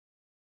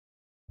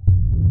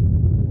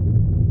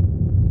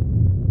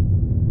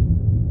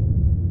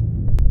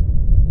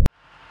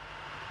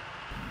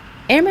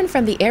Airmen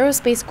from the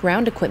Aerospace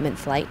Ground Equipment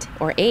Flight,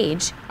 or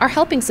AGE, are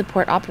helping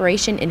support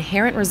Operation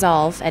Inherent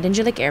Resolve at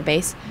Incirlik Air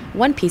Base,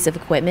 one piece of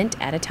equipment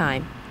at a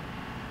time.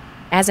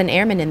 As an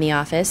airman in the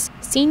office,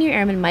 Senior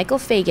Airman Michael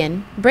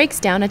Fagan breaks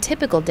down a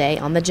typical day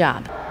on the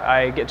job.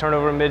 I get turned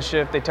over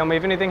mid-shift. They tell me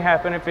if anything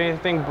happened, if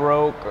anything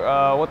broke,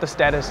 what the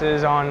status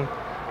is on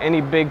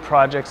any big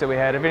projects that we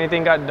had, if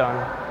anything got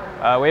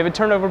done. We have a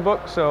turnover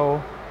book,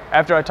 so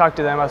after I talk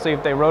to them, I'll see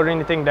if they wrote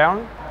anything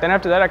down. Then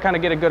after that, I kind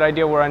of get a good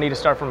idea where I need to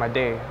start for my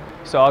day.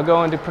 So I'll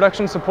go into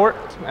production support,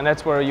 and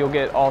that's where you'll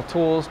get all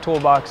tools,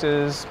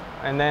 toolboxes,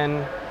 and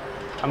then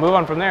I move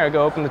on from there. I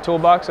go open the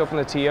toolbox, open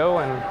the TO,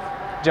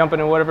 and jump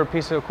into whatever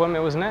piece of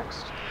equipment was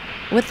next.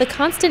 With the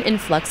constant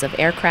influx of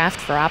aircraft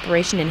for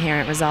Operation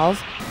Inherent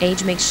Resolve,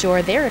 AGE makes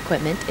sure their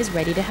equipment is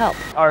ready to help.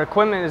 Our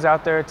equipment is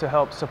out there to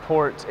help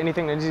support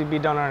anything that needs to be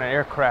done on an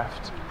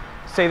aircraft.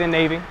 Say the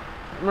Navy,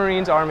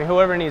 Marines, Army,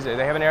 whoever needs it.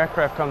 They have an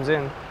aircraft comes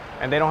in,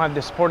 and they don't have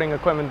the supporting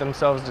equipment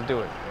themselves to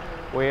do it.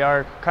 We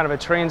are kind of a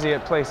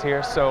transient place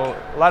here, so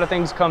a lot of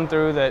things come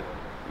through that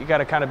you got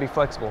to kind of be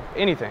flexible.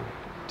 Anything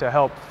to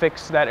help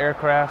fix that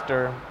aircraft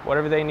or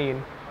whatever they need,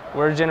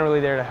 we're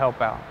generally there to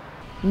help out.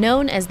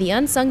 Known as the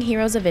Unsung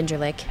Heroes of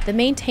Incirlik, the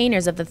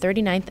maintainers of the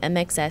 39th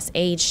MXS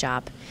AGE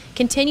shop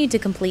continue to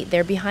complete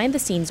their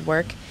behind-the-scenes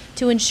work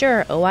to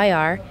ensure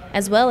OIR,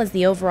 as well as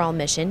the overall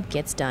mission,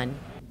 gets done.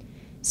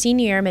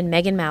 Senior Airman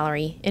Megan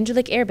Mallory,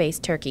 Incirlik Air Base,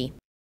 Turkey.